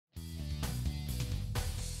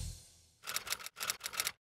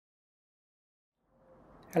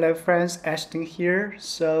Hello friends, Ashton here.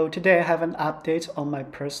 So today I have an update on my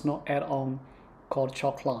personal add-on called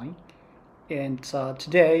Chalkline. And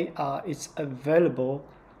today it's available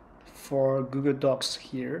for Google Docs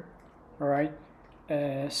here. All right.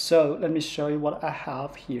 So let me show you what I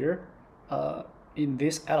have here in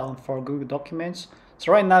this add-on for Google Documents.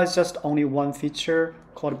 So right now it's just only one feature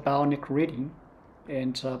called Bionic Reading.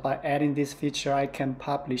 And by adding this feature, I can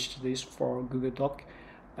publish this for Google Doc.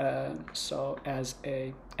 So as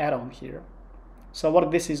a add-on here. So what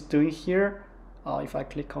this is doing here, if I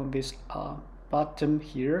click on this button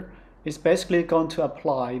here, it's basically going to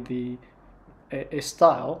apply a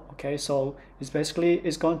style. Okay, so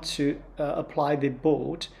it's going to apply the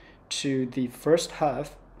bold to the first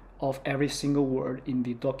half of every single word in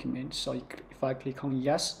the document. So if I click on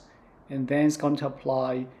yes, and then it's going to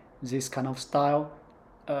apply this kind of style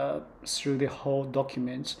through the whole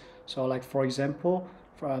document. So like for example,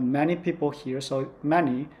 for many people here, so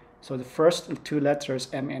the first two letters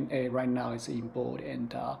M and A right now is in bold,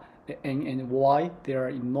 and the N and Y they are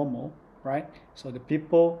in normal, right? So the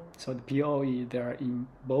people, so the POE they are in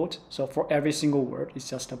bold. So for every single word,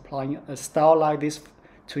 it's just applying a style like this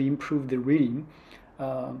to improve the reading.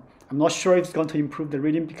 I'm not sure if it's going to improve the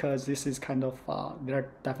reading because this is kind of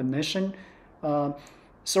their definition.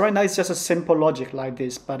 So right now it's just a simple logic like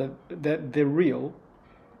this, but the real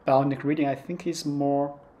Bionic reading I think is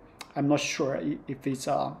more, I'm not sure if it's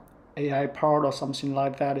AI powered or something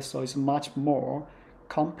like that, so it's much more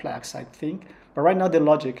complex I think. But right now the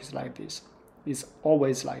logic is like this, it's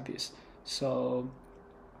always like this, so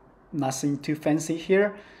nothing too fancy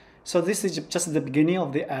here. So this is just the beginning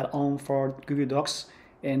of the add-on for Google Docs,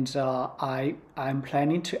 and I'm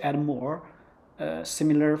planning to add more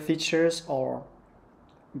similar features, or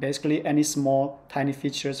basically any small tiny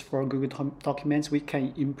features for Google Documents we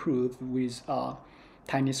can improve with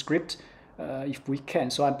tiny script if we can.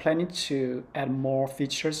 So I'm planning to add more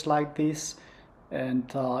features like this, and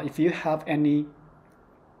if you have any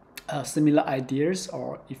similar ideas,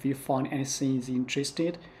 or if you find anything is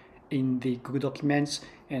interested in the Google Documents,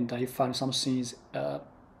 and you find something is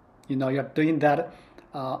you're doing that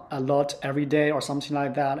a lot every day or something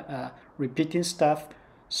like that, repeating stuff,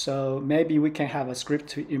 so maybe we can have a script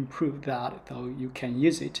to improve that, though you can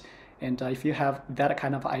use it. And if you have that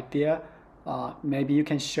kind of idea, maybe you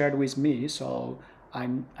can share it with me. So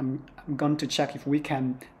I'm going to check if we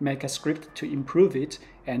can make a script to improve it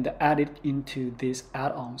and add it into this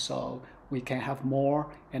add-on, so we can have more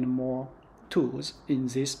and more tools in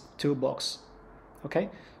this toolbox. Okay,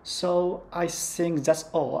 so I think that's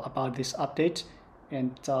all about this update,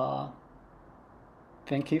 and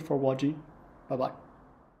thank you for watching. Bye bye.